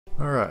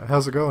Alright,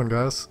 how's it going,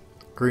 guys?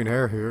 Green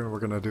Hair here. We're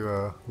gonna do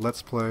a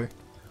Let's Play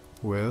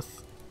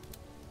with...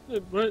 Hey,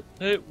 what?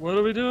 Hey, what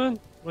are we doing?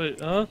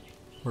 Wait, huh?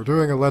 We're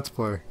doing a Let's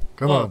Play.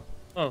 Come on.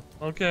 Oh,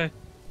 okay.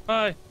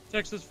 Hi,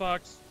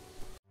 TexasFox.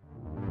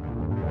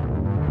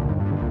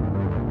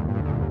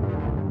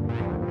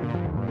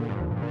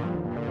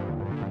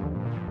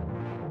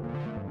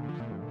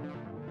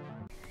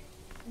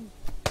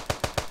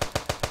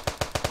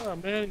 Oh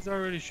man, he's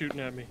already shooting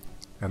at me.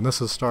 And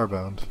this is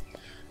Starbound.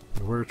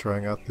 And we're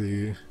trying out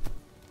the...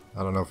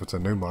 I don't know if it's a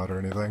new mod or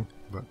anything,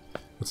 but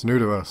it's new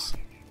to us.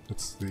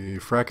 It's the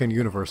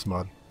FrackinUniverse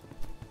mod.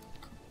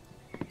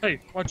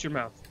 Hey, watch your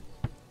mouth.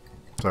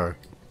 Sorry.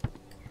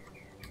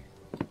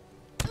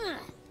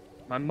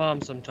 My mom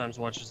sometimes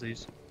watches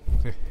these.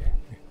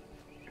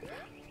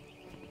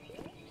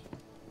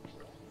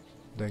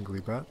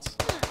 Dangly bats.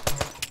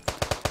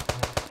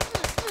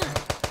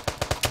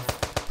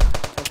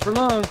 Not for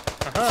long.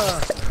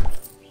 Aha!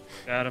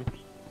 Got him.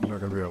 You're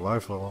not gonna be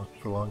alive for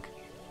long.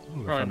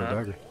 Ooh, I Probably found a not.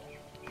 dagger.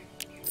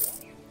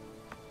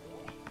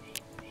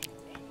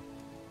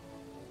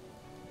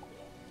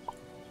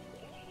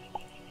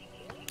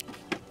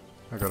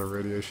 I got a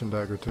radiation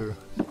dagger too.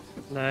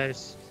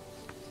 Nice.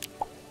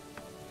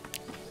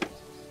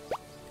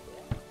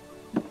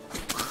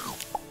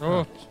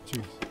 Oh,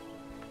 Jeez.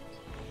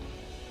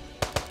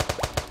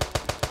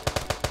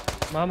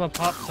 Mama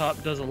Pop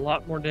Top does a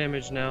lot more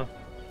damage now.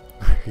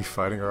 Are you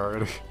fighting her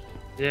already?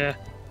 Yeah.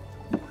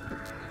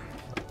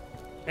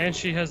 And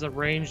she has a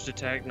ranged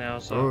attack now,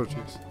 so... Oh,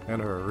 jeez.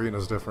 And her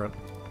arena's different.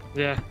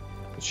 Yeah.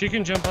 She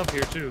can jump up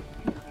here, too.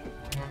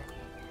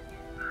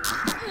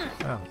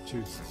 Oh,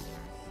 jeez.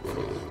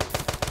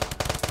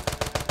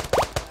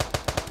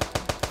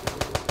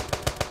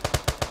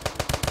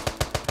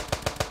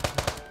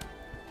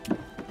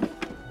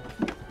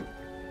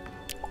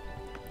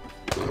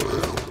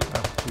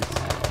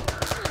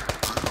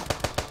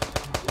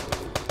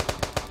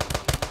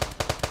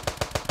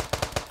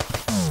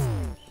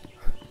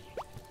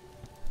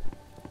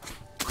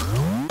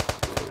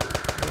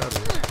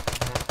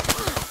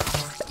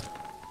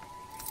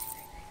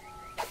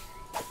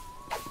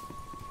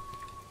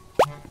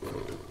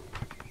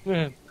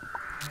 Yeah.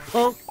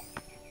 Poke!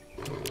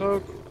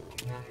 Poke!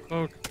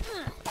 Poke!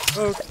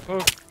 Poke!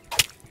 Poke!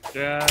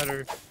 Got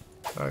her.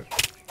 Alright.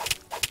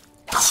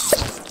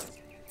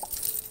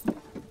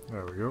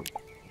 There we go.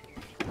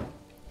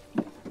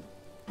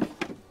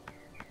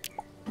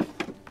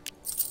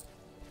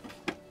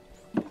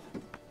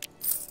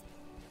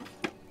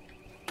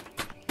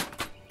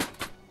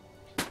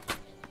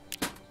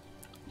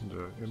 And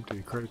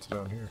empty crates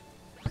down here.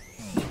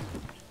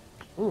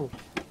 Ooh.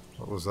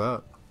 What was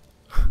that?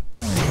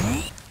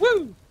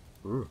 Woo!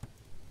 Ooh.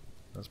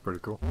 That's pretty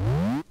cool.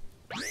 And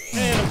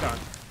I'm gone.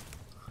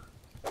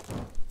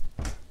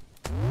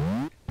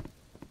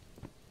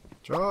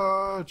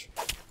 Charge!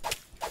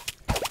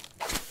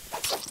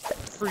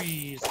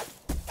 Freeze.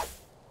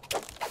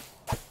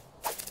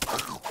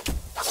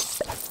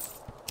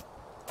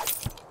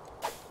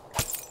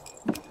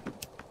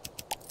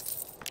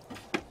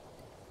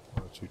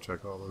 Why don't you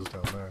check all those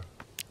down there?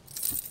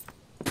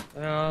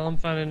 All I'm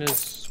finding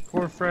is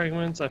core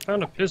fragments. I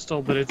found a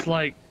pistol, but it's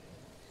like...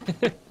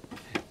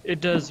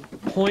 it does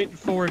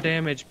 0.4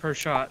 damage per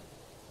shot.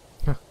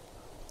 I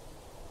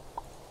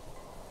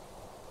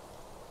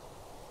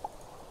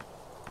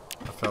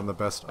found the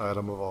best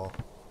item of all.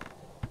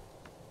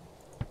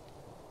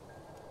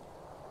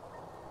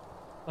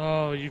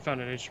 Oh, you found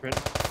an instrument.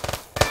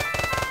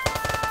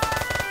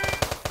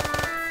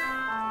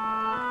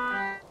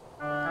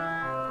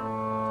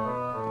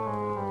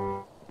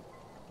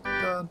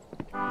 Done.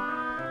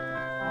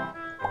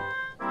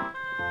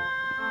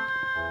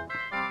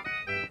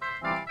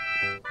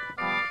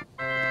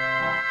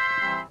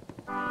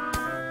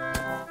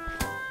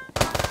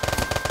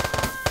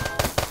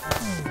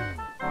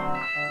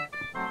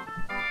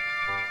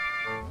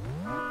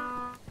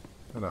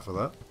 Enough of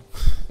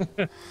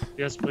that.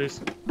 Yes,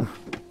 please.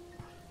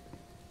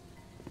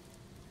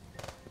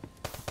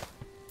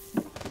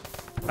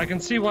 I can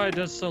see why it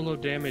does so low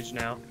damage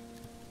now.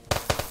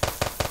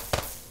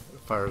 It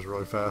fires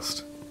really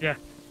fast. Yeah.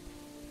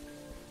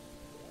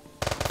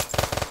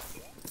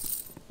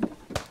 I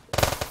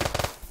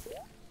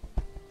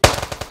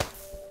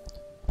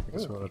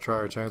guess we want to try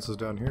our chances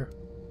down here.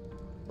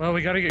 Well,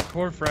 we gotta get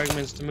core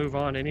fragments to move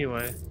on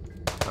anyway.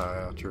 Ah,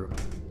 yeah, true.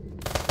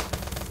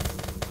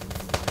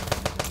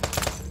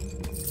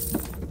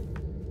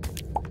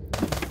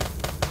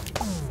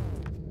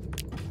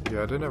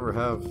 Yeah, I didn't ever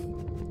have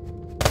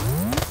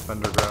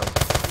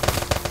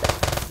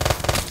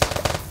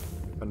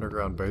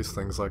underground base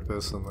things like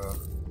this in the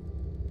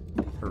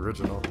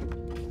original.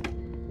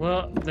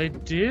 Well, they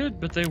did,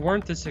 but they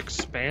weren't this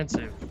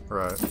expansive.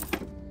 Right.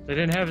 They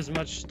didn't have as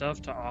much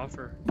stuff to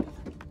offer.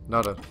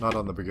 Not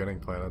on the beginning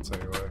planets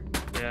anyway.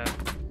 Yeah.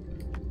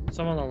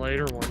 Some of the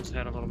later ones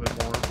had a little bit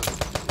more. But...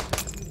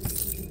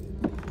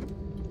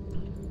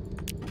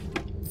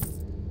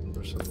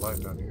 There's some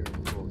light down here. A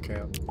little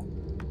camp.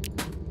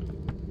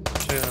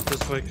 Checking out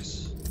this way, 'cause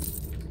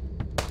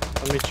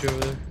I'll meet you over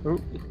there. Oh.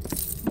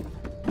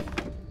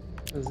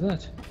 What is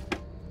that?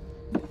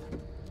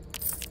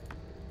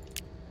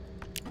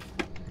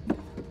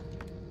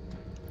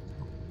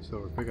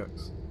 Silver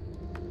pickaxe.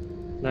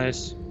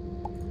 Nice.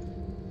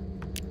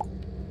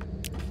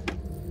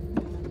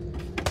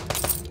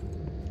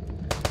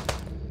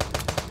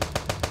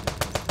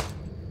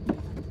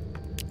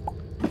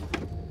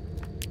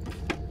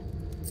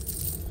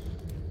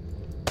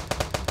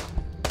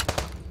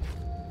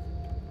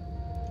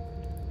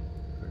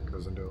 It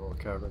goes into a little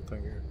cavern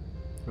thing here.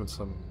 With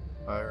some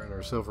iron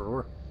or silver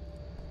ore.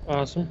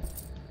 Awesome.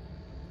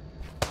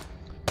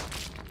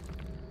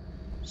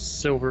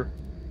 Silver.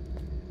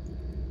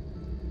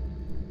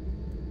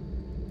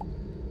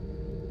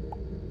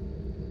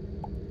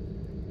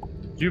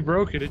 You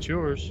broke it, it's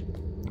yours.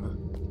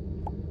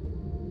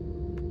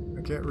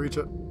 I can't reach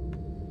it.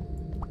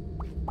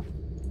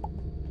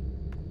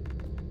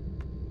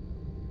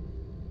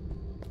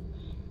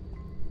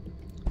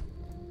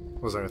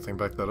 Was there anything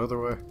back that other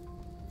way?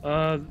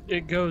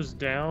 It goes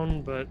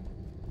down, but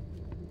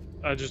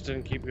I just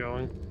didn't keep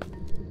going.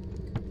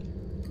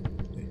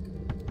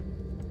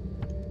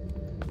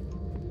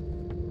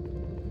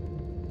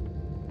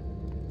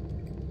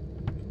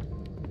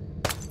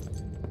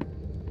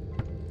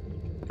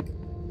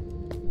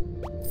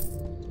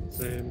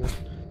 Same.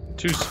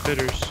 Two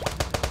spitters.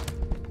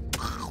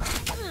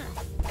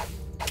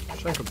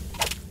 Shank him.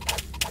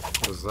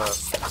 What is that?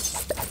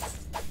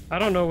 I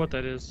don't know what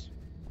that is.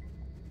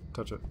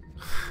 Touch it.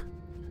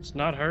 It's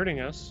not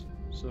hurting us,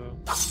 so.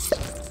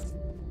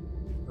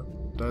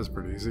 Dies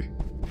pretty easy.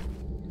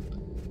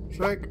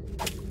 Shake!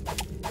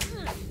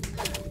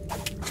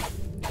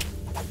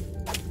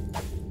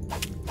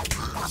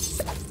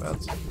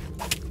 That's...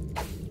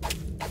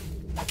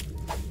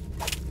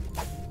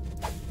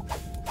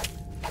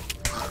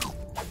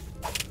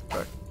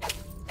 Back.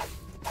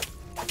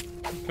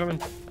 Coming.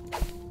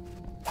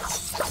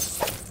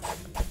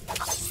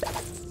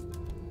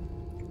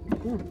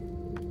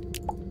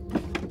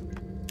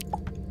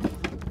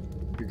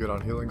 You good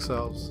on healing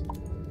salves?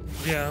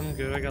 Yeah, I'm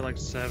good. I got like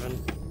 7.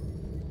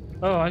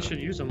 Oh, I should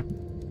use them.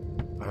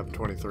 I have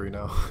 23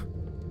 now.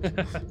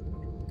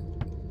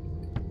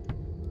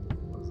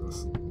 What is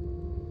this?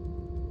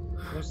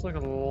 Looks like a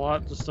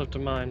lot of stuff to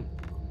mine.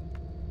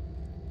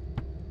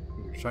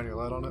 Can you shine your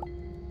light on it?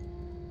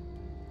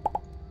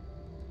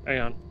 Hang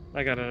on.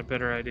 I got a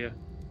better idea.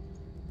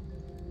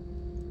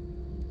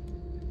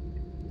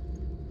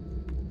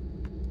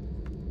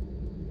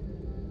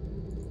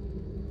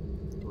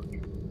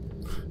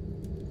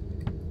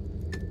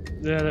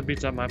 Yeah, that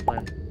beats out my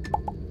plan.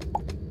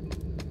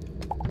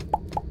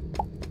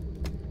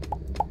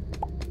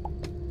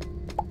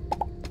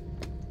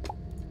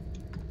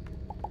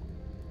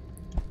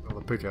 Well,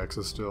 the pickaxe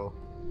is still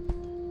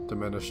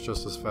diminished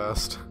just as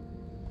fast.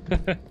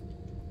 It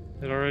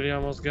already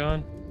almost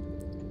gone?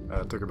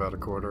 It took about a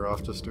quarter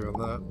off just doing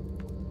that.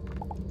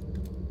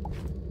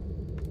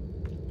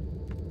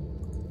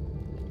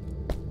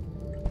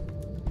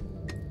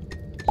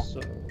 So,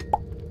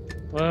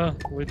 well,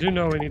 we do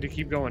know we need to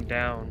keep going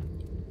down.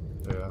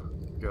 Yeah,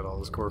 got all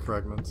those core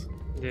fragments.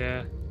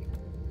 Yeah.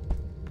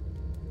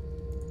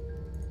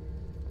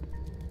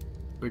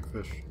 Big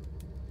fish.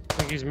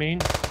 Think he's mean?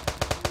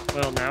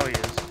 Well, now he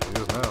is. He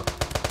is now.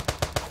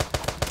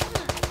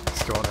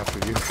 He's going after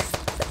you.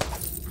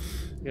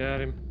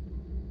 Got him.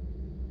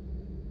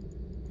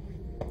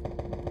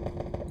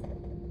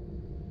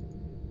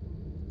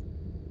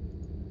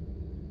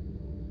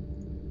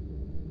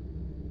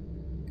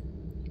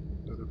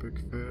 Another big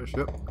fish.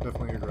 Yep,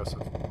 definitely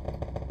aggressive.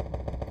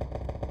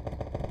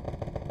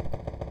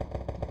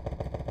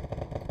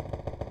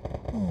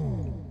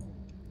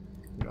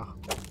 Yeah.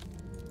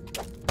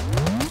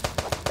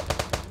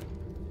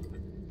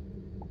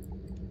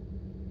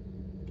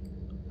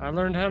 I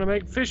learned how to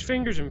make fish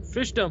fingers and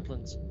fish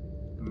dumplings.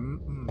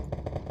 Mm-mm.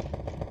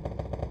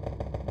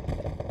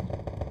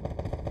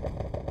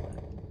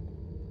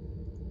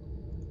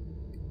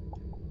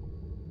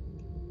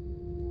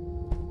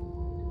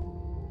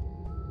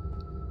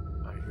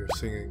 I hear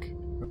singing.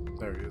 Oh,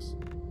 there he is.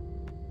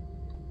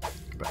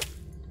 Get back.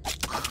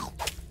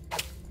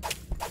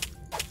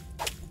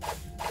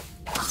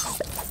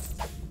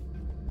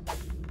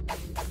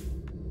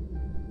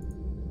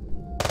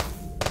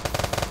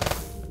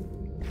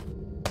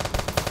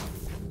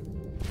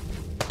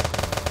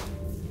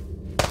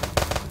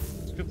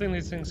 It's a good thing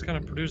these things kind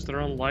of produce their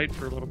own light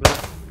for a little bit.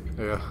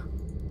 Yeah,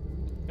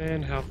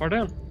 And how far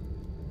down?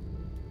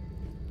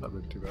 not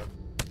big too bad.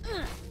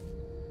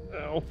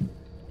 Oh. What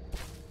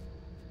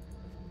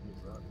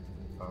is that?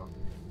 Oh.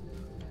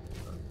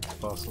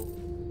 Fossil.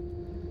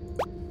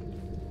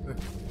 Eh.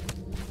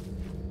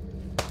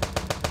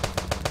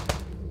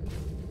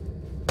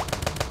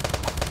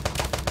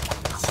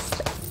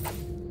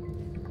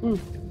 Ooh.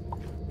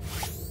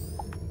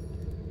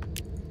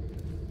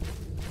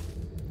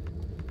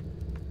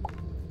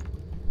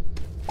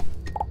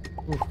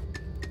 Ooh.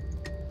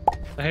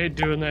 I hate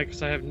doing that because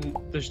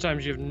there's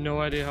times you have no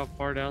idea how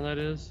far down that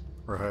is.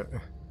 Right.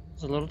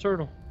 It's a little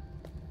turtle.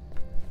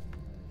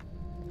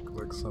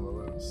 Clicks. some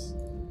of this.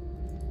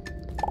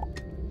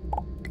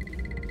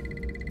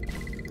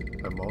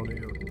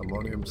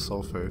 Ammonium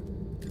sulfate.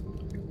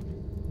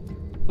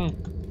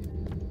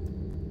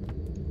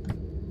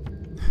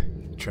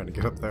 Trying to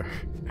get up there.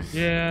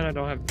 Yeah, and I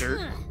don't have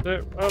dirt.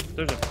 There, oh,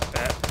 there's a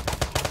bat.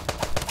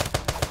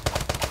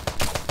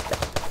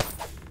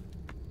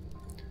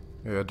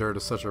 Yeah, dirt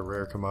is such a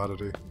rare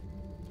commodity.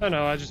 I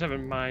know, I just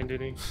haven't mined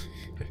any.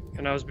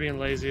 And I was being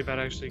lazy about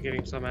actually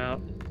getting some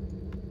out.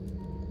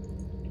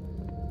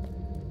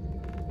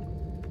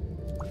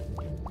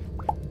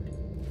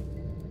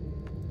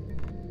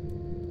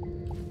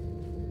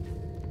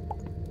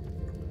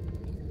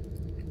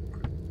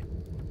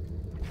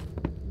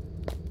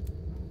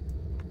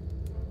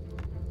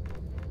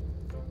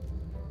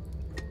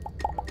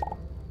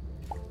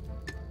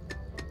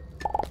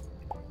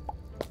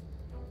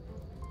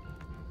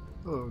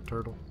 Hello,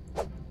 turtle.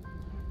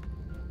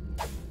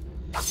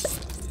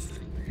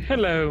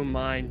 Hello,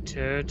 mine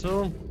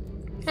turtle.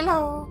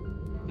 Hello.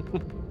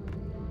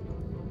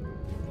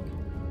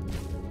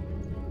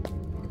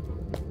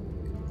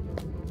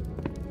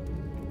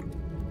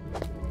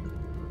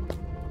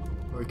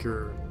 Like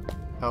your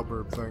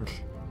halberd thing.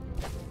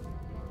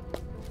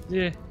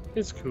 Yeah,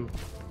 it's cool.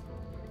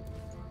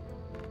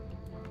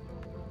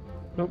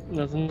 Nope,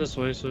 nothing this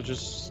way, so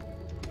guess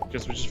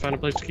we just find a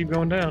place to keep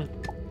going down.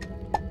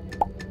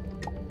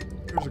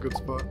 Here's a good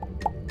spot.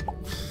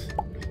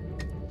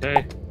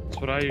 Hey, that's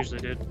what I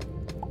usually did.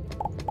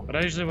 But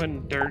I usually went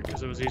in dirt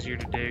because it was easier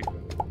to dig.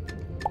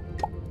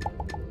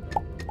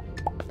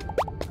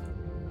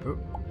 Oh.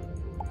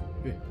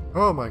 Hey.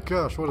 Oh my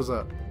gosh, what is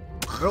that?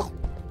 Nope.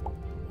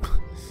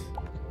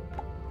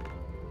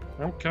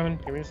 I'm coming,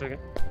 give me a second.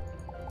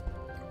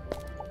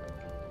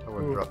 I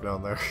wouldn't drop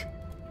down there.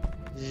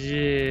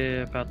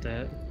 Yeah, about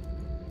that.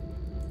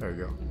 There you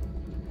go.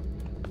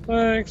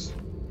 Thanks.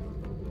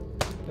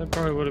 That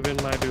probably would have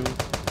been my doom.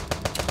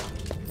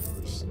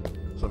 There's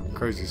some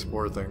crazy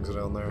spore things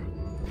down there.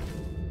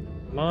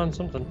 Come on,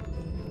 something.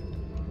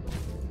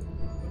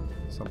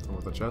 Something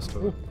with a chest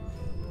on it.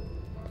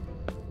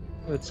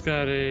 It's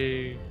got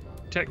a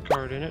tech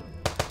card in it.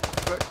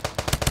 Hey.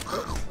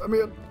 Oh, let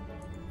me in.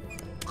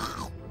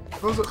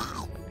 Close it.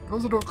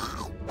 Close the door.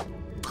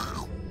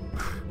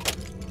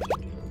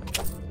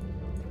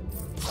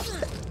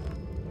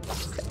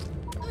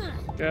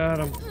 Got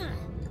him.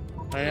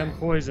 I am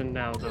poisoned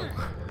now, though.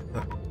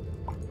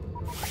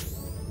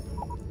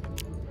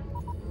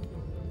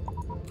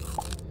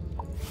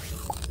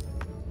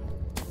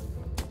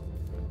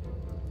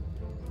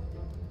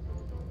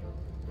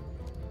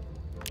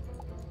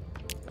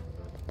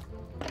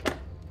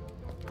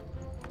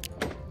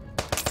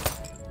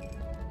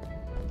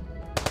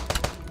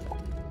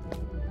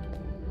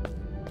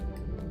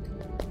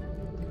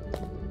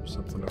 There's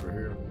something over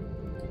here.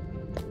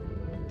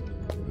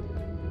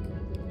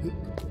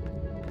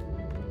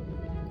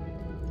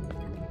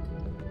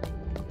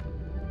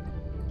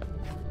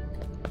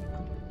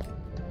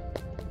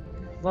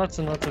 Lots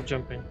and lots of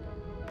jumping.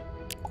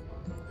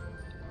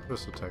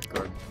 Just a tech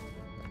card.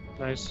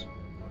 Nice.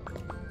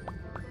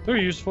 They're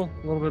useful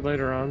a little bit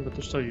later on, but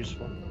they're still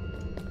useful.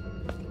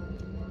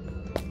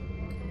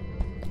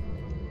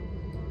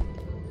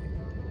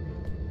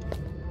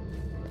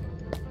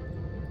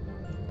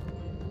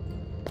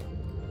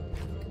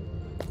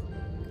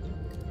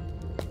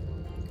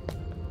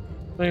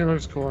 I think it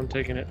looks cool, I'm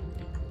taking it.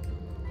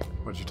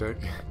 What'd you take?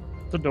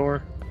 The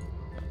door.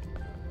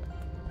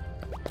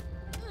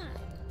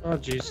 Oh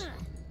jeez.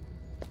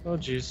 Oh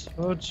jeez.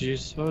 Oh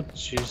jeez. Oh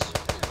jeez.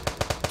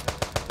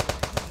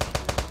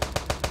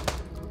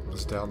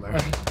 What's down there?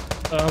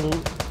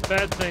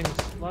 Bad things.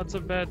 Lots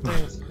of bad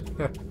things.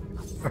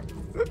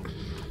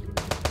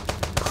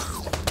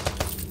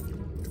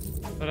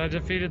 But I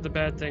defeated the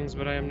bad things,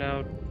 but I am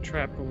now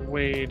trapped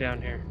way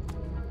down here.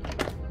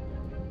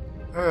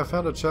 Hey, I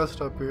found a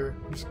chest up here.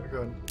 I'm just gonna go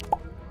ahead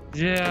and...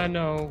 Yeah, I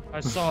know.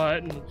 I saw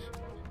it and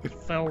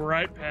fell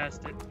right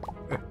past it.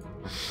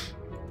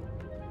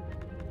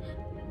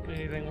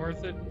 Anything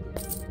worth it?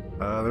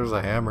 There's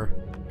a hammer.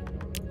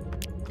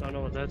 Don't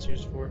know what that's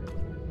used for.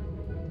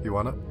 You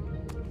want it?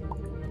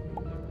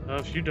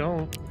 If you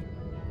don't.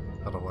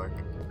 I don't like.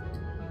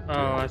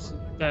 Oh,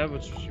 that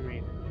was what you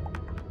mean.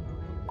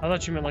 I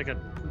thought you meant like a,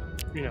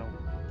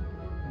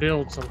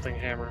 build something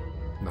hammer.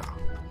 No.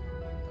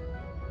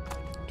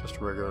 Just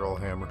a regular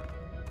old hammer.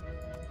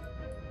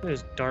 It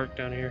is dark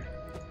down here.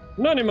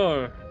 Not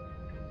anymore!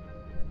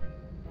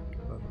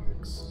 That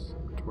makes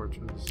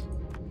torches.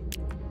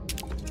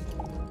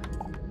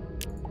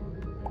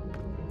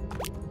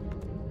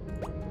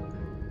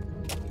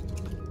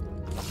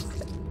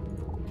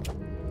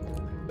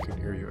 I can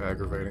hear you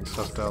aggravating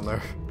stuff down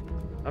there.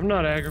 I'm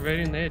not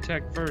aggravating, they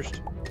attack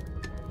first.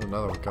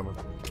 Another one coming.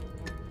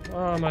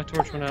 Oh, my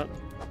torch went out.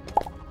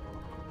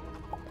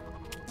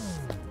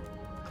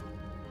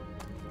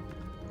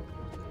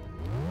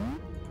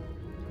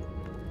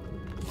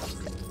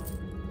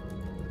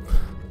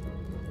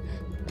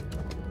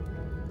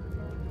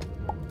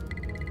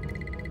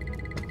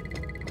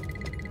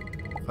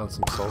 Found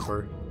some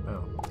sulfur.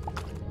 Oh.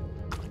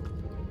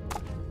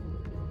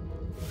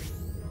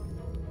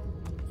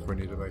 if we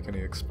need to make any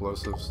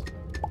explosives.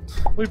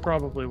 We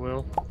probably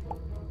will.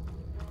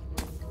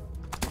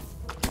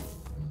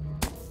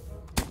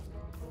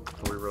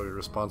 Are we really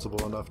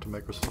responsible enough to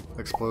make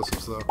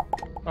explosives, though?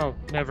 Oh,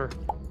 never.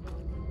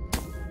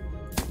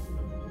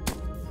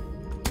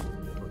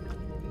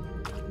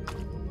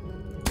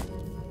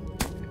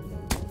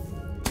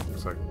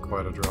 Looks like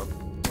quite a drop.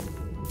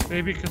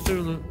 Baby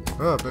Cthulhu.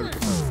 Oh, baby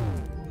Cthulhu.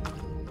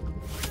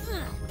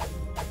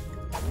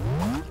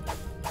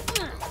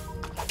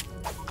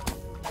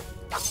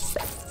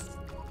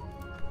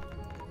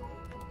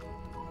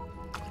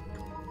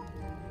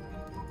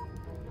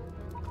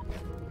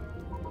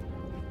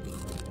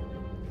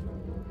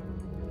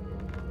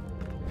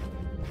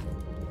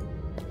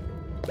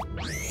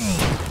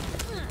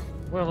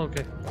 Well,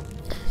 okay.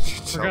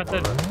 Forgot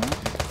that.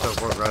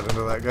 Teleport right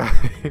into that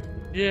guy.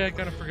 Yeah, I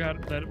kind of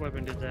forgot that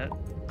weapon did that.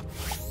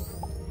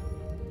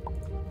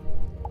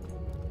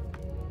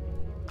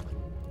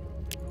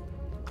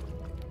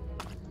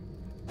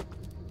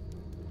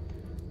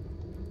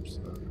 There's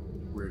a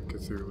weird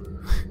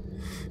Cthulhu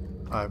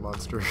eye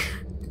monster.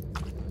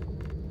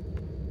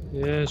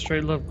 Yeah,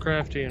 straight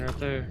Lovecraftian right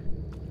there.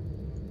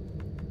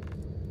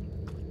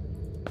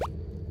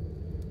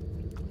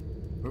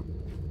 Oop,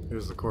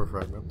 here's the core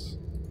fragments.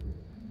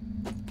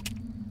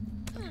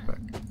 Back.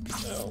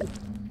 Oh.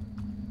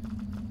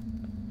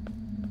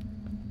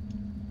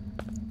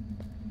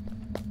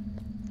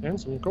 And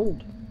some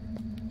gold.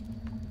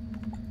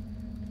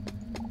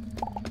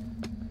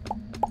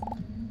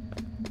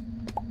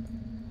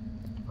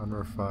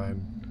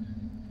 Unrefined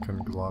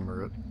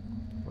conglomerate.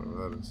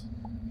 Whatever that is.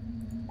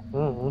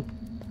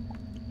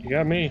 You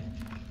got me.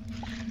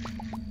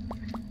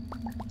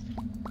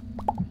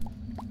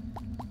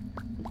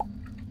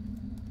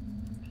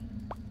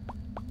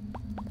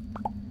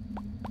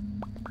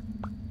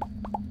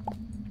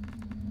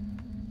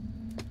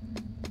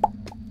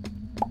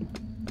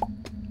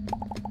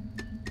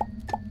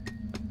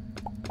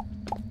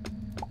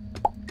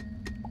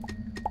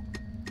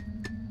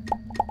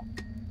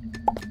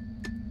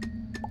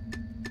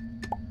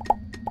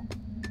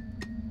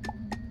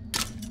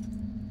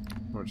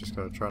 We just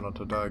gotta try not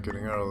to die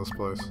getting out of this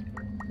place.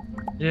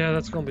 Yeah,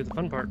 that's gonna be the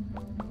fun part.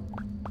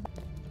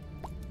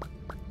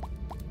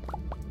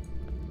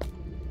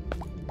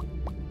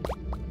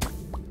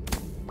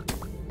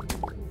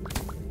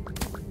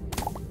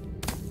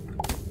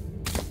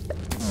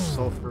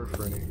 Sulfur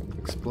for any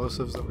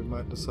explosives that we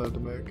might decide to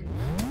make.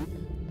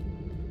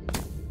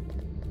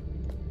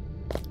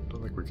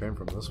 Don't think we came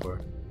from this way,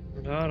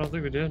 No, I don't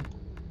think we did.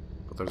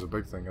 but there's a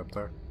big thing up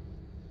there.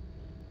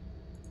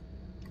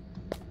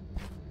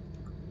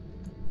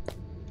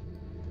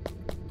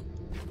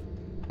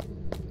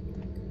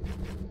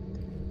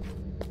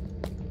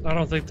 I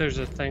don't think there's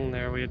a thing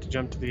there. We had to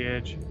jump to the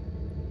edge.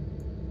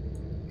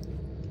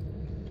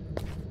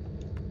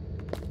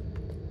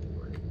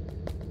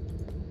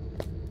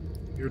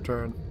 Your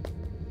turn.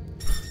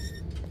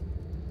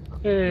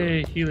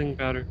 Hey, healing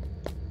powder.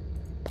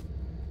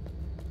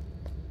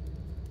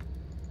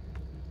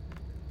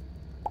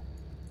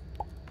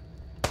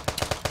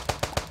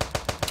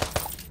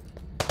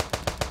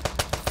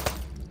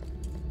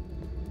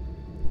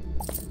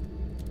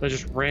 That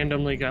just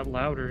randomly got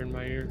louder in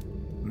my ear.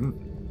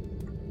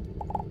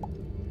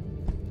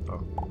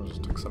 Oh, I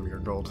just took some of your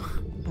gold.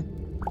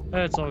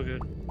 That's all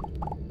good.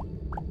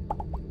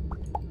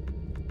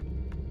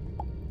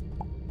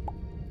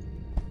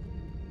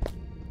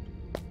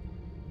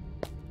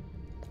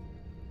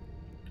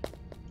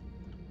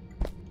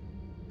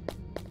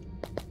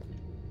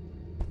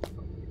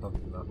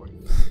 Nothing that way.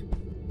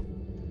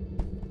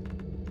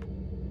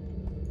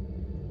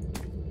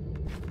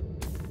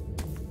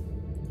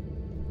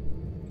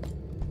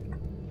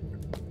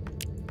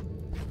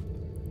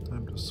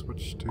 Time to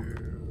switch to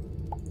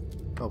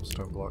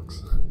cobblestone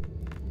blocks.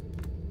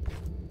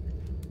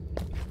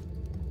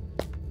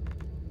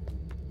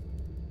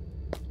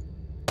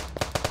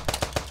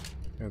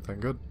 Anything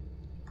good?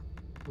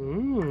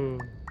 Ooh.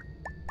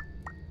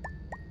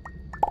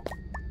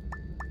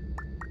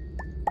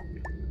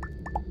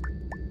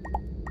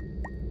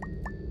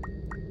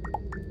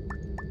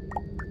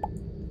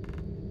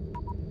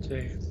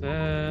 Take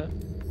that.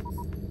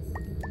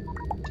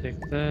 Take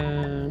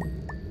that.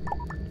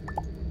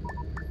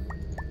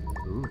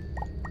 Ooh.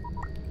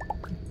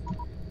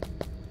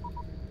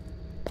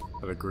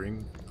 Got a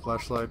green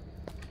flashlight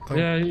thing?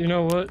 Yeah, you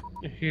know what?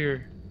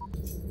 Here.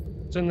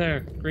 It's in there.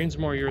 Green's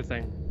more your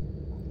thing.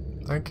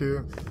 Thank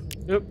you.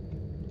 Yep.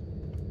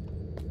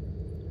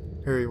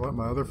 Here, you want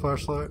my other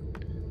flashlight?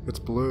 It's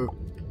blue.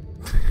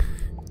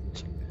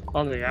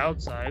 On the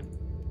outside.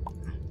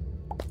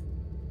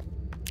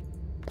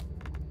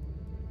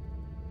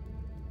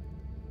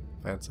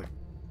 Fancy.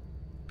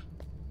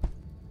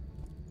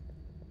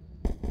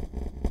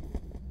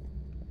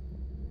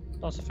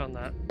 Also found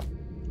that.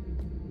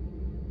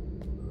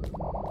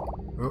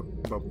 Oh,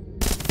 bubble.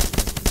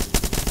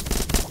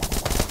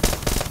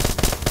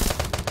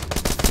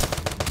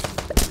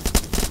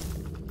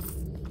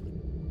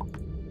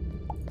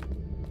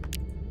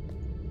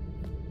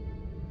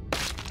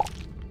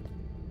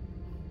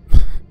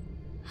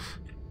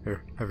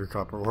 Here, have your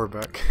copper ore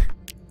back.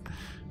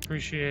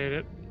 Appreciate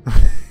it.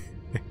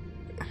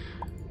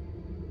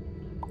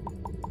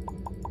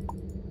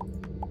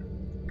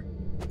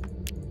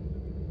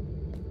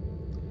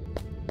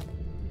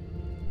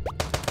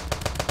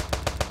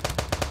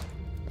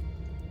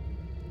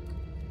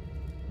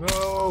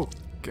 No!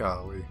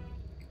 Golly.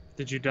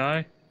 Did you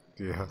die?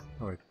 Yeah,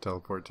 let me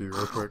teleport to you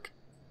real quick.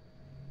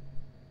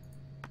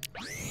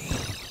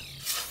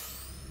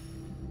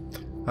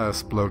 I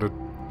exploded.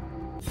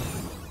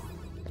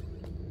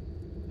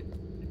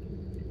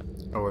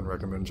 I wouldn't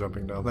recommend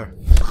jumping down there.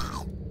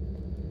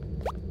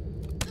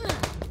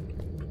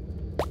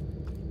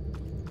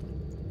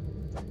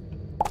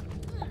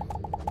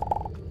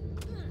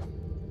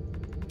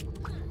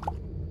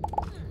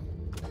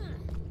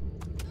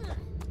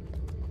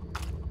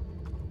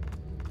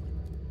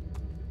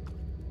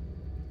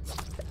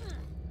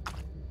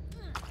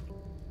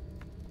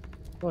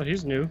 Well,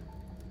 he's new.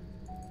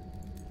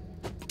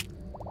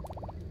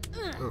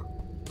 Oh.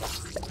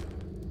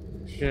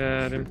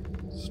 Got him.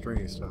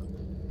 Stringy stuff.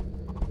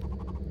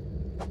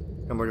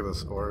 Come look at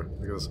this ore.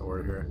 Look at this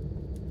ore here.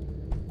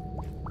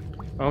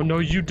 Oh no,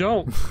 you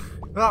don't.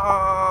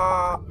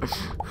 Ah!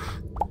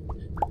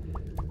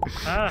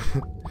 Ah.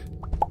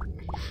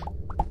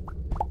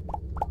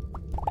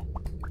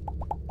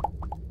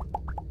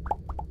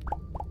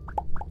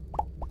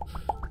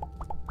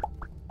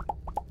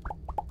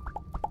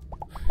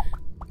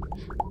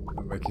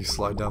 I'll make you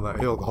slide down that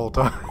hill the whole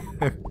time.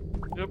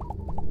 Yep.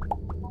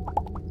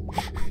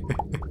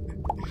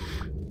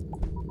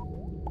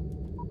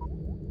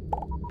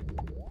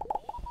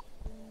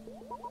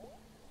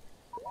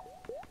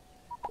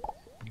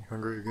 You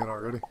hungry again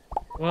already?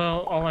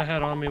 Well, all I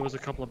had on me was a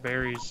couple of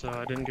berries, so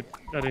I didn't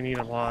eat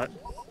a lot.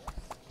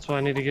 So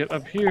I need to get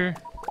up here.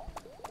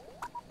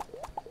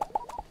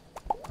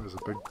 There's a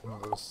big one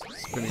of those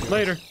spinning.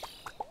 Later.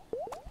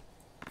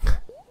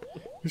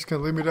 You're just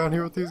gonna leave me down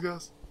here with these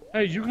guys?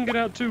 Hey, you can get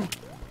out too.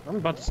 I'm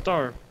about to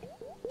starve.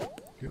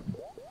 Yep.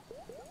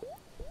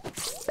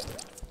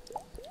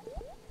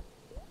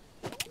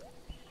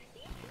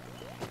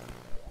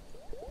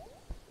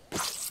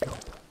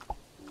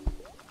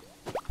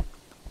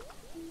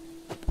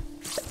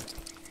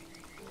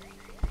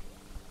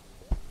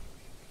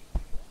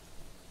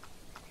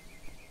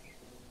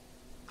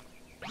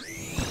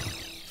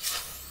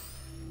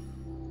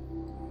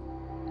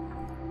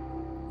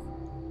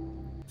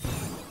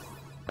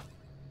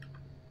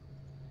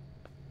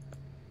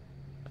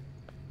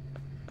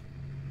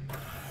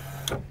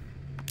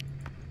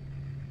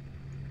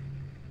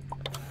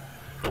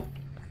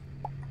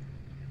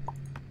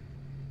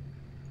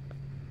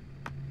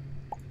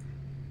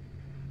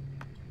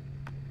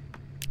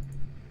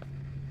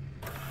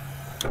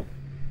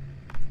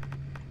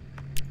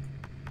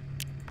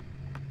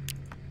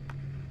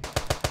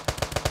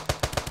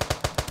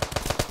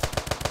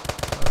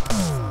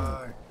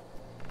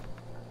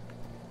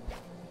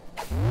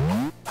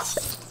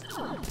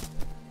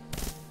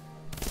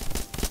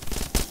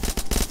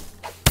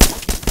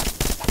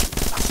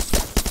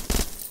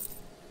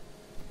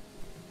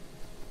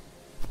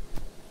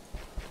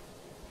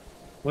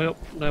 Well,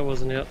 that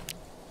wasn't it.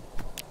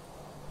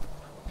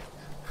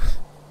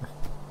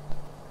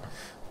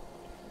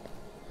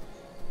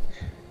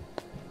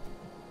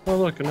 Oh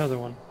look, another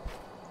one.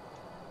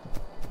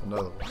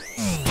 Another one.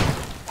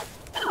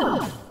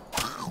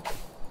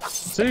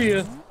 See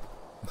ya!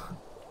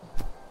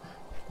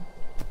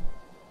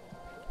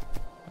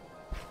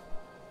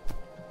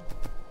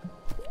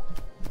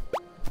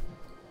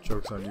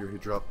 Joke's on you, he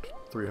dropped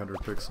 300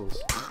 pixels.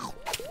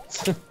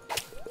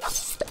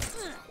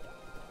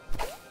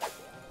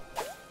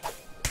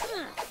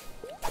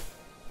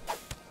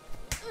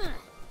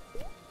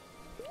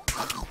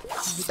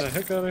 Get the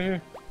heck out of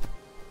here.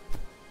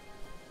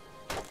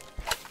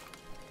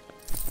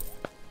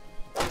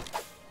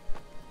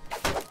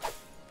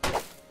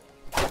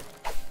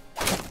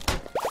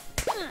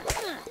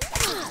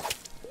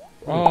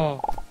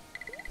 Oh.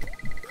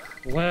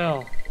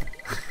 Well.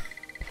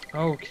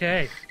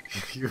 Okay.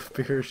 You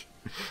appeared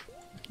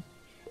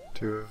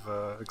to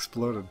have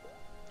exploded.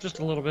 Just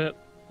a little bit.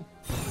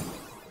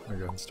 I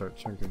go and start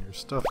chunking your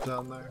stuff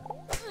down there.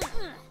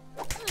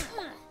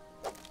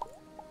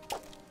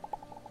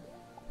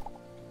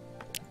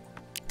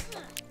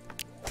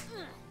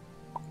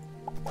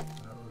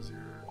 That was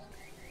yours.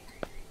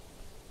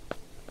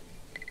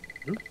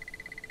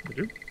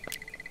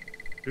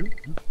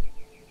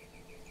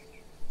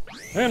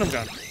 And I'm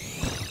done.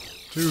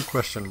 2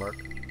 question mark.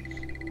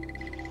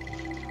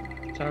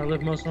 That's how I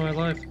live most of my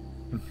life.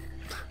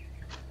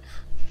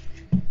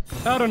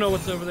 I don't know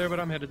what's over there, but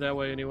I'm headed that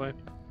way anyway.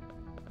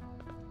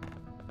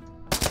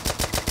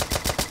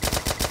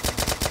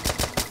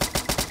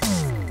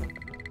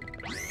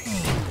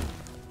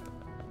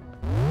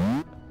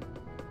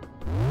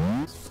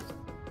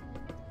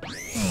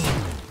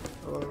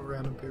 Hello,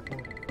 random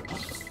people.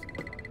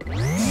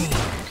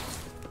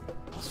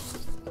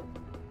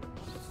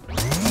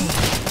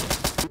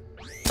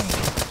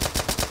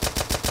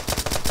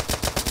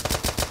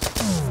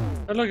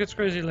 Oh look, it's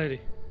Crazy Lady.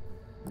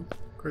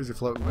 Crazy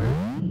floating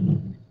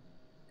lady.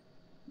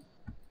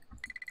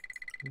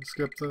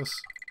 Skip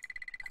this.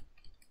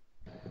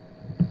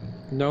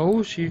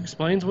 No, she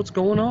explains what's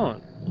going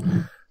on.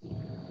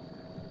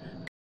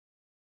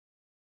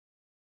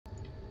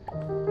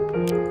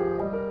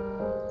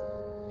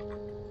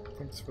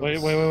 Wait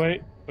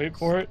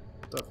for it.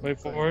 Definitely Wait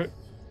for it.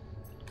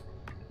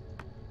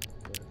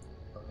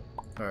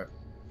 Alright.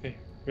 Okay,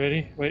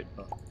 ready? Wait.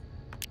 Oh.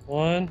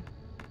 1,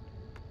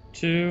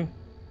 2,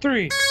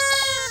 3.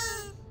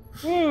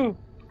 Woo!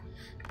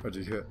 What'd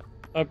you hit?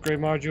 Upgrade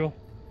module.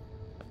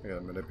 I got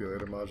a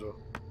manipulator module.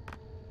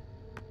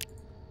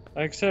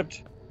 I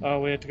accept. Oh,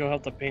 we have to go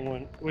help the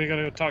penguin. We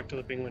gotta go talk to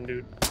the penguin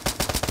dude.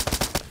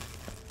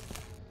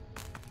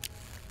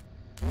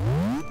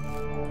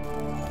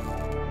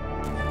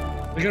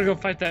 We gotta go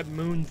fight that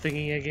moon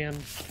thingy again.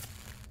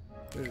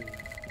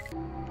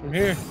 I'm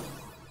here.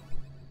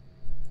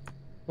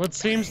 What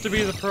seems to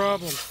be the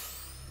problem?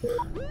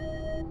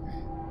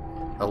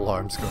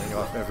 Alarms going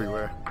off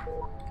everywhere.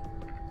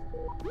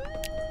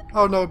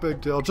 Oh, no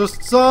big deal.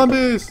 Just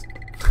zombies!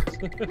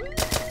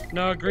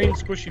 No, green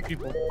squishy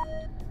people.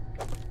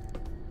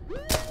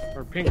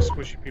 Or pink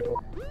squishy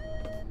people.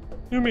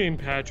 You mean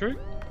Patrick?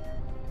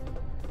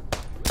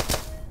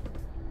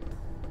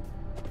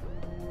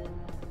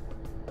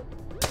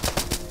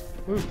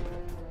 Ooh.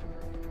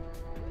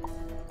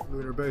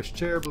 Lunar base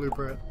chair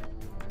blueprint.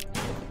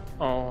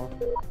 Aw.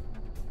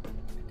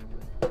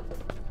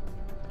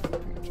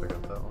 Check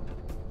out that one.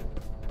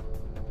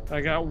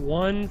 I got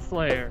one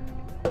flare.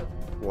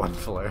 One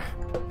flare.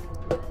 Oh,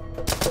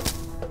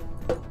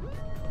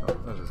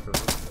 I just got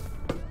it.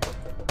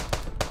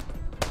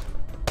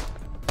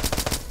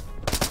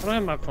 I don't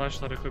have my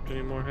flashlight equipped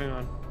anymore. Hang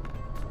on.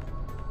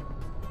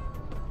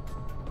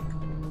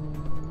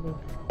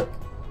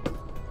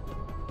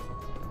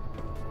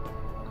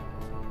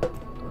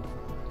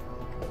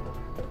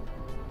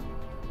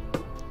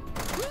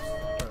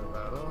 Turn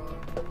that on.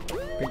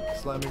 Pink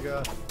slimy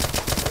guy.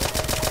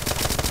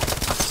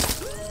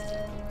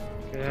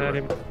 Okay, I had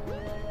him.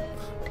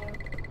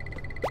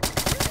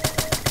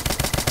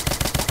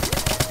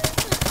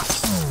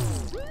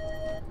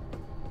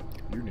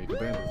 You need a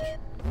bandage.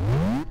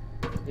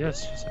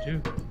 Yes, yes I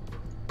do.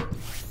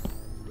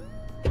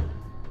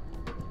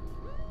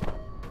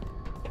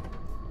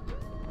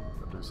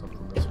 Gotta do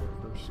something this way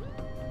first.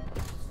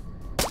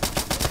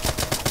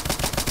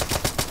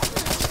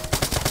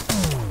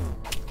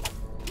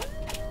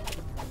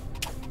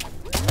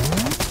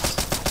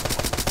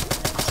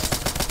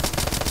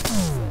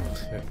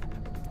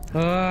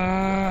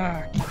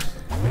 Ah!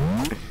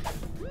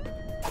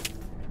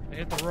 I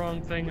hit the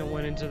wrong thing and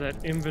went into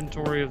that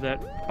inventory of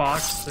that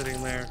box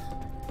sitting there.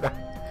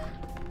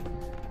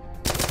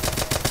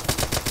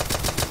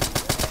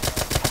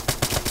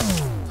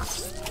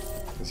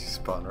 You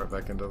spawn right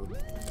back into the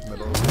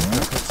middle of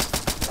the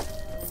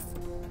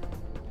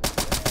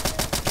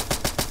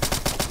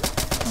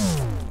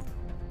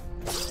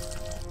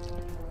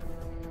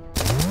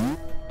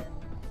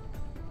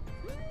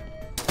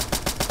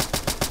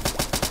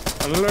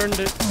I learned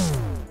it.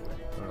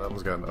 Oh, that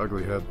one's got an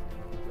ugly head.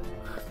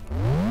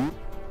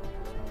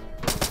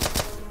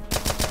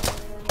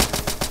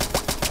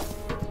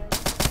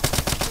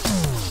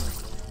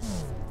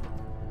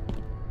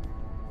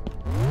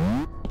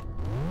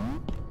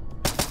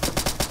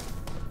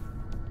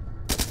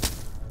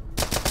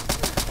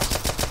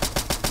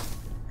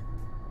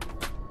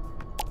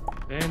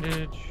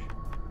 Bandage.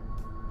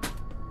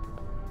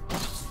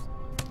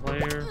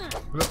 Player.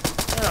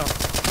 Ow.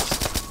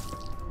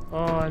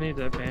 Oh, I need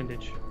that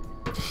bandage.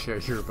 Yeah,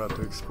 you're about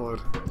to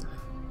explode.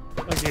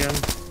 Again.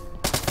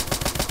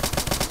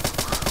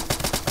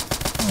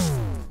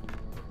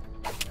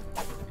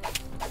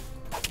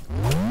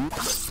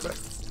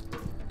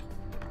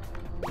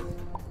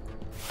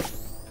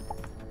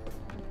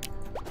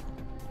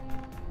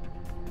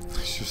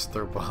 Just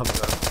throw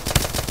bombs out.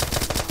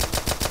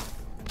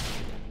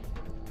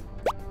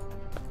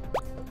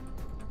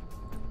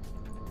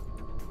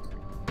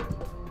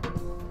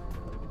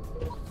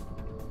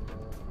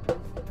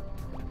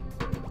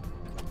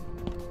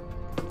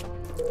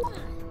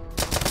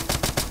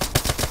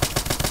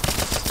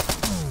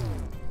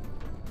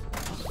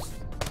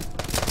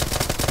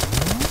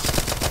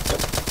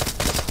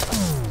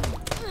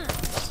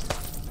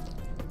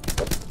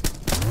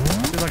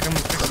 Feel like I'm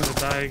fixing to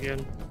die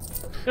again.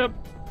 Yep.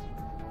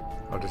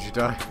 Oh, did you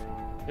die?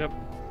 Yep.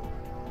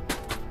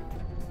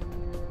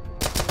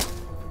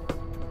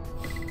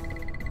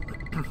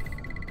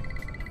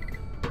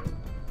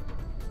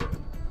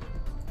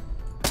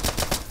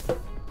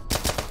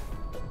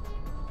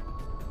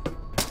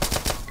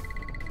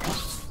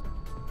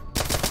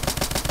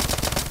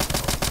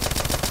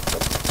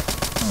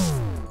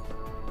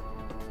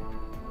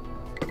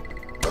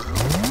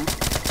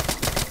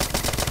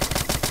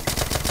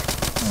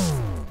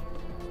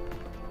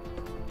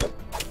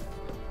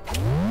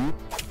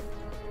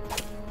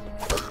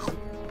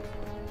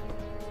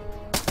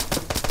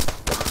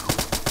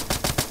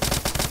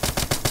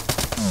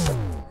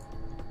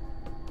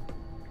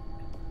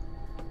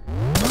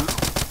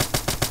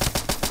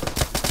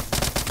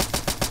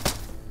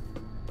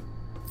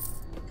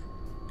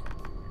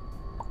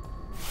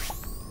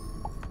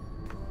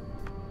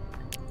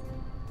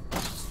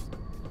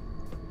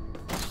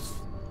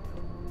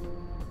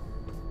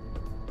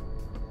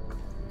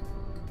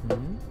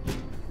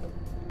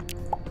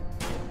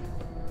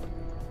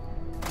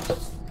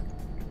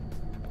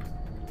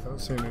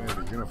 seen any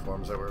of the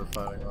uniforms that we were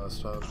finding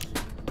last time.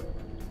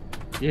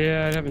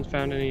 Yeah, I haven't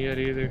found any yet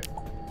either.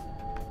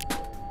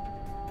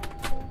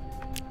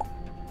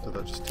 Did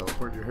that just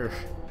teleport you here?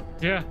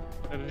 Yeah,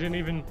 and I didn't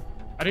even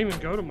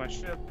go to my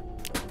ship.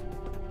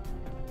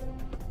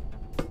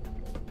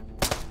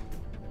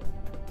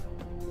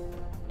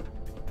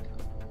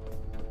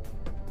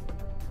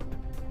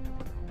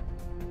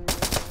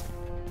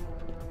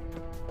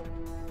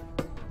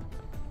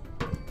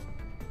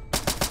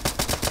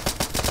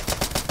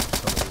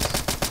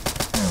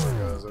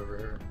 Over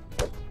here.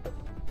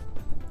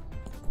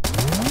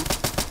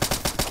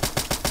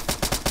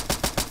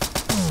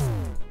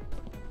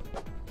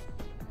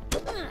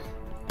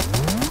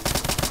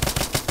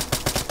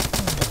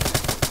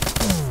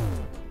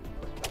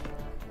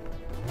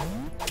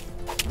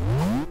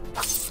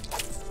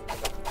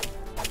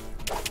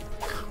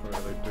 What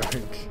are they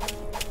doing?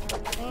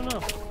 I don't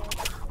know.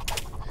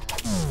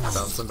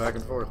 Bouncing back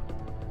and forth.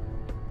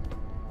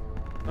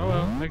 Oh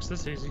well, makes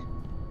this easy.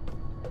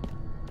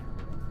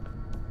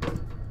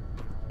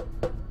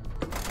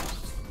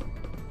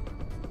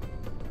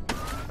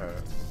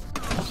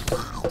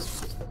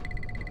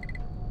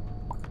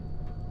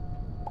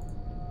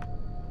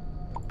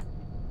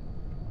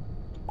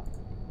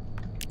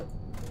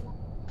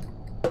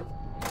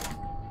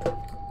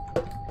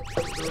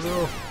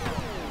 No.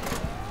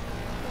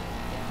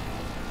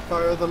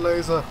 Fire the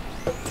laser.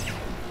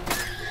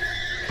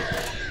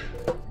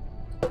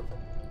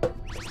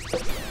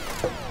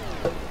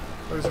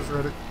 Laser's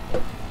ready.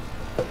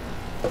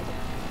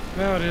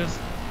 Now it is.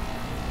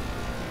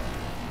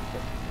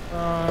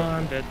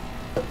 I'm dead.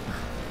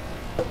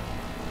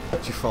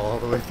 Did you fall all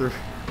the way through?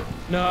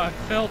 No, I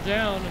fell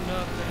down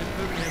enough that it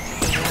put me at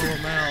such a low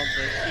amount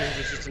that it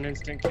was just an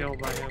instant kill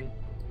by him.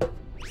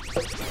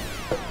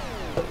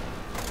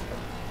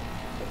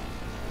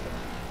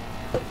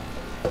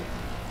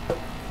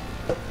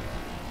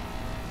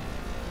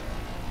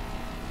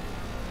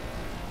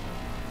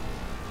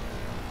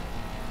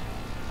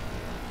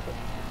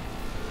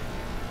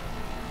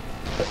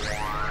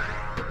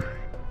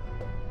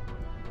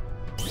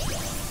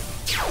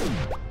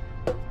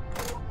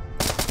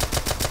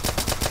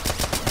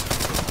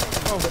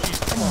 Oh,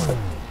 jeez, come on.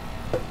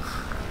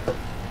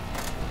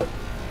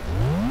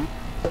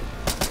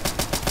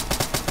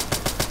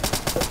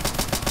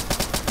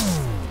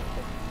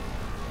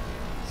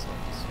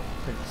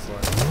 Pink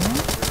slime.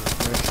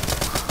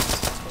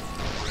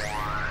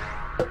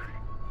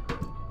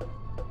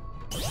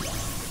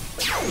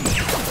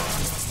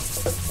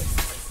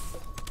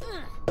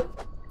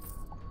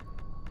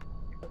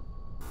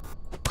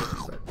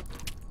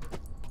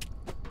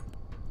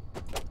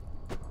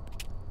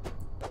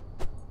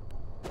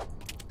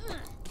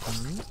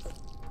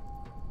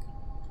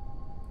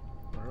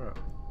 Alright.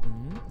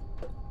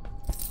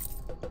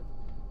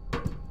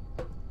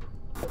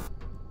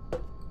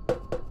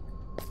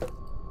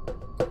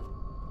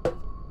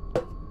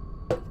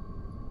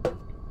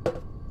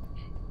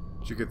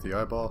 Did you get the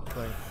eyeball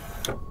thing?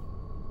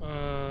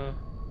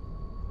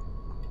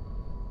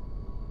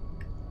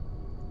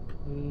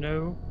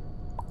 No.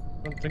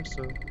 I don't think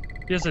so.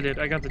 Yes, I did.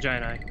 I got the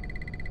giant eye.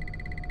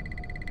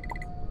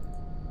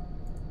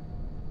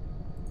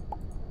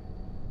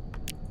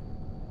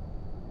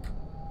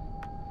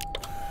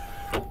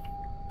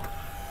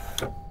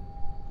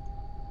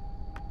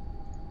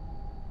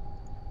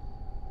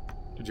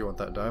 Did you want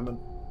that diamond?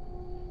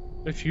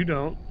 If you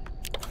don't.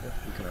 Yeah,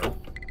 you can have it.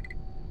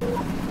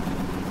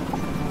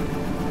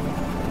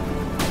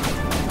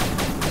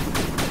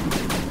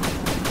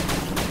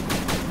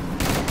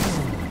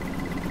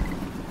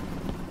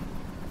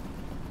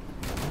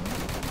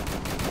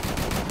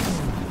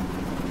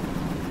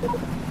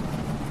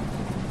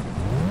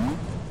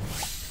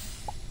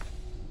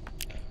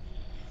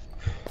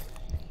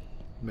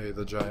 May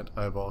the giant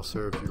eyeball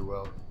serve you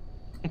well.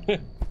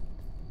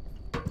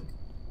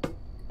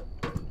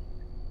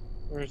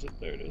 Where is it?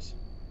 There it is.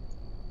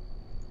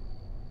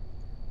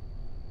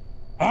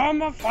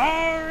 I'm a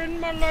firing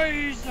my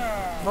laser!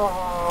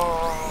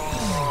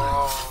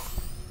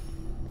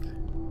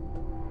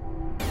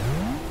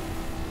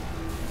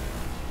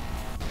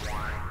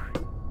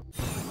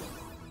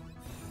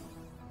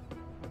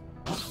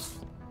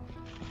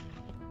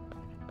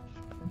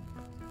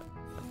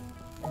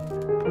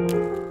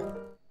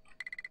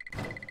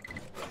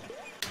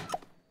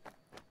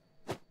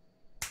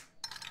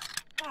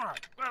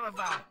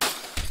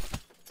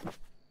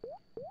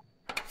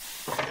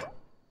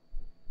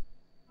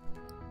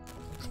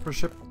 For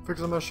ship,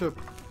 fixing my ship.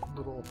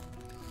 Little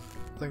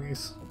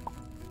thingies.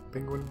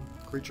 Penguin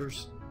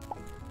creatures.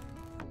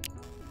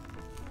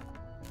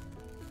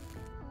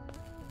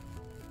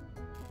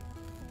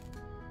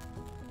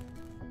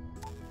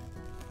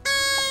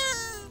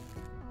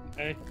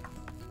 Hey,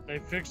 they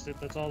fixed it,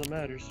 that's all that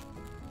matters.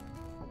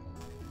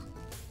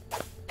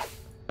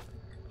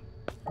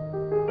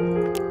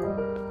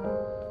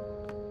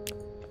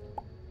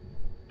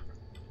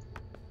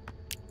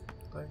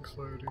 Thanks,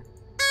 lady.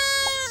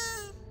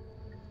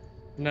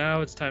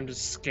 Now it's time to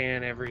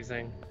scan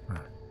everything.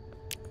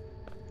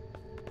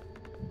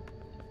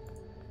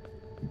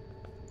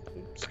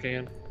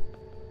 scan.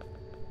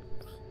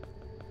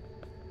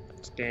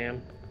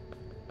 Scan.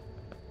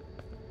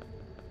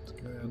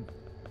 Scan.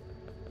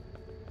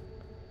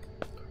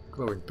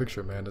 Glowing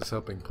picture man is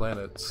helping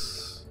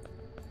planets.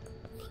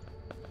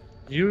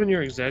 You and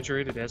your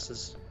exaggerated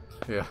S's.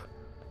 Yeah.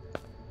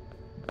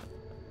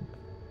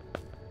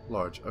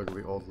 Large,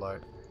 ugly old light.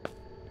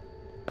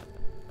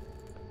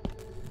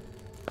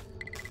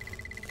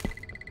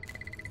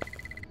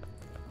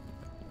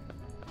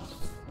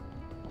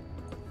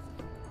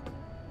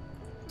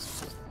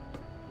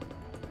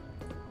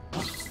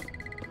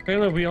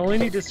 Apparently, we only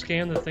need to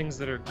scan the things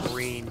that are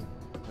green.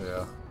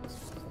 Yeah.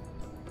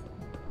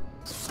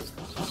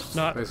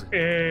 Not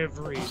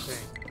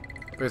everything.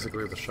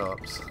 Basically the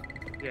shops.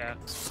 Yeah.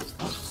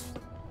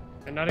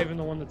 And not even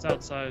the one that's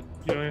outside.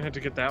 You don't even have to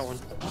get that one.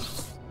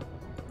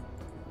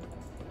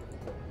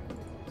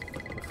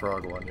 The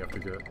frog one you have to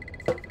get.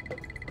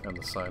 And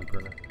the sign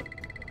printer.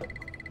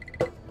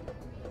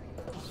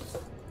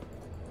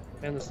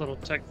 And this little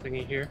tech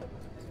thingy here.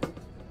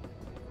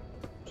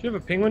 Do you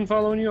have a penguin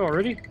following you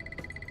already?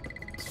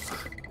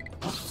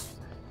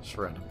 Just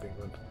random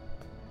penguin.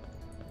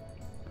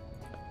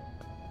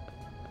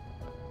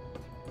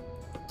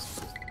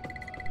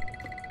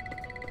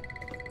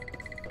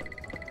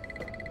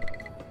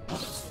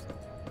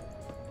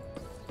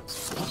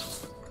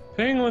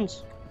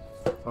 Penguins!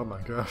 Oh my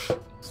gosh.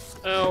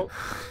 Oh,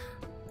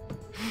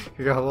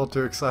 You got a little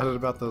too excited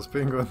about those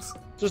penguins.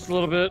 just a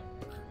little bit.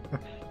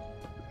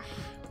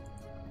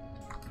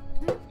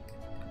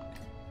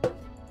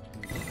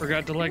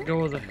 Forgot to let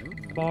go of the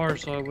bar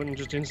so I wouldn't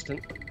just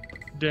instant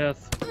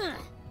death.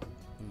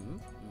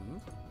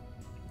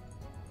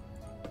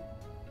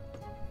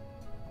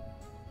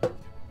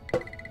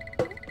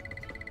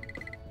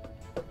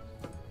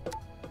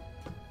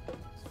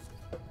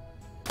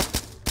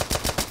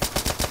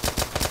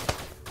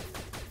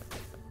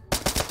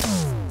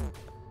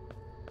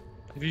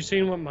 Have you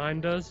seen what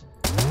mine does?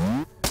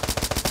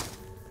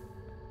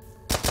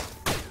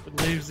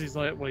 It leaves these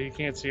like, well, you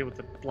can't see it with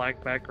the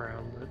black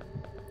background, but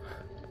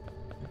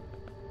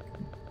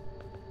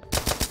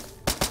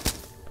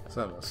Is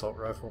that an assault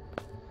rifle?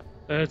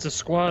 it's a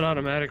squad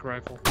automatic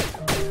rifle.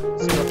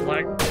 See the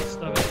black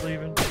stuff it's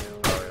leaving?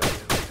 Oh yeah.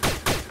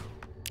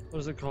 What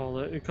does it call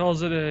it? It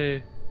calls it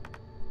a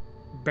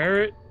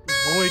Barrett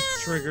Void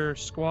Trigger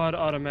Squad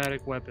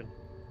Automatic Weapon.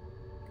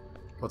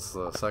 What's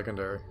the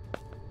secondary?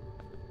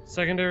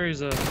 Secondary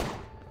is a...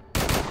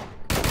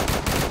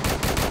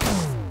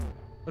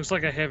 looks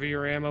like a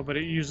heavier ammo, but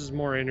it uses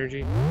more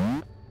energy.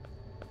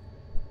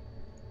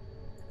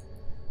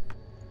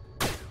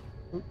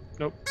 Oop,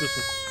 nope, this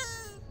one.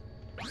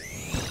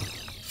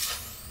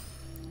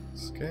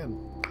 Scan.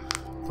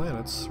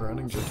 Planets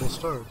surrounding gentle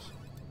stars.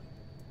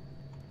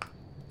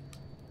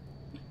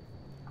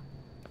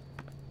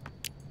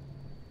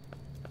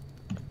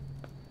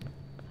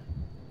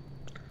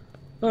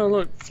 Oh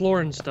look,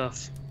 floor and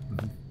stuff.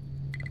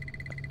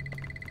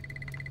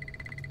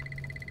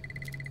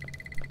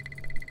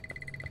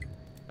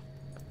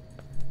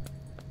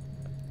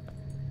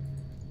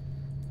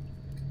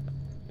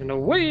 And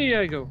away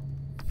I go.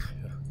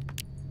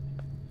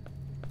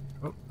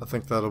 Oh, I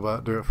think that'll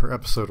about do it for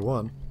episode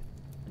 1.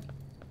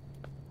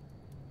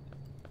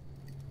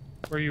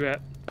 Where you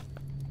at?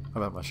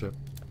 I'm at my ship.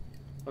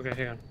 Okay,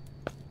 hang on.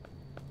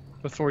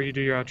 Before you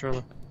do your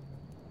outro.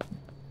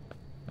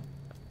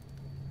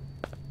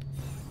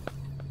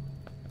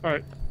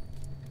 Alright.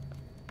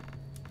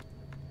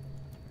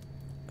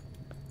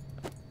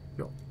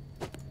 Yo.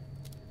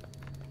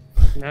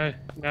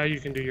 Now you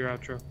can do your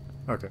outro.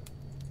 Okay.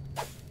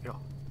 Yeah.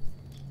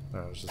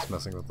 I was just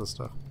messing with this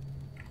stuff.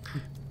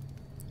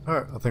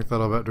 Alright, I think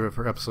that'll about do it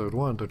for episode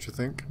 1, don't you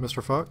think,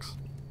 Mr. Fox?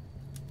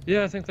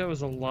 Yeah, I think that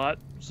was a lot,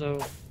 so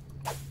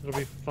it'll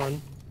be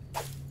fun.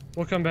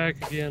 We'll come back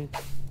again.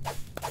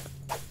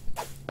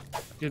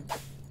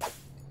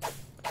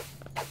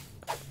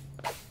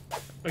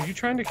 Are you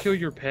trying to kill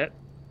your pet?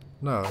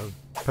 No,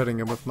 petting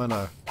him with my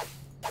knife.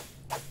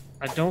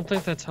 I don't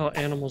think that's how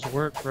animals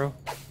work, bro.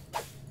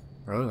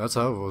 Really? That's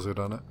how I've always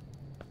done it.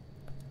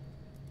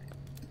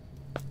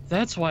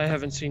 That's why I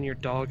haven't seen your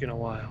dog in a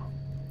while.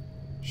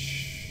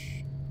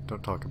 Shh.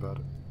 Don't talk about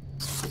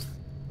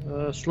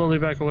it. Slowly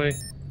back away.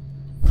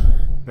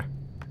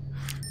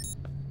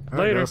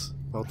 Alright, Later. guys.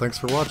 Well, thanks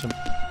for watching.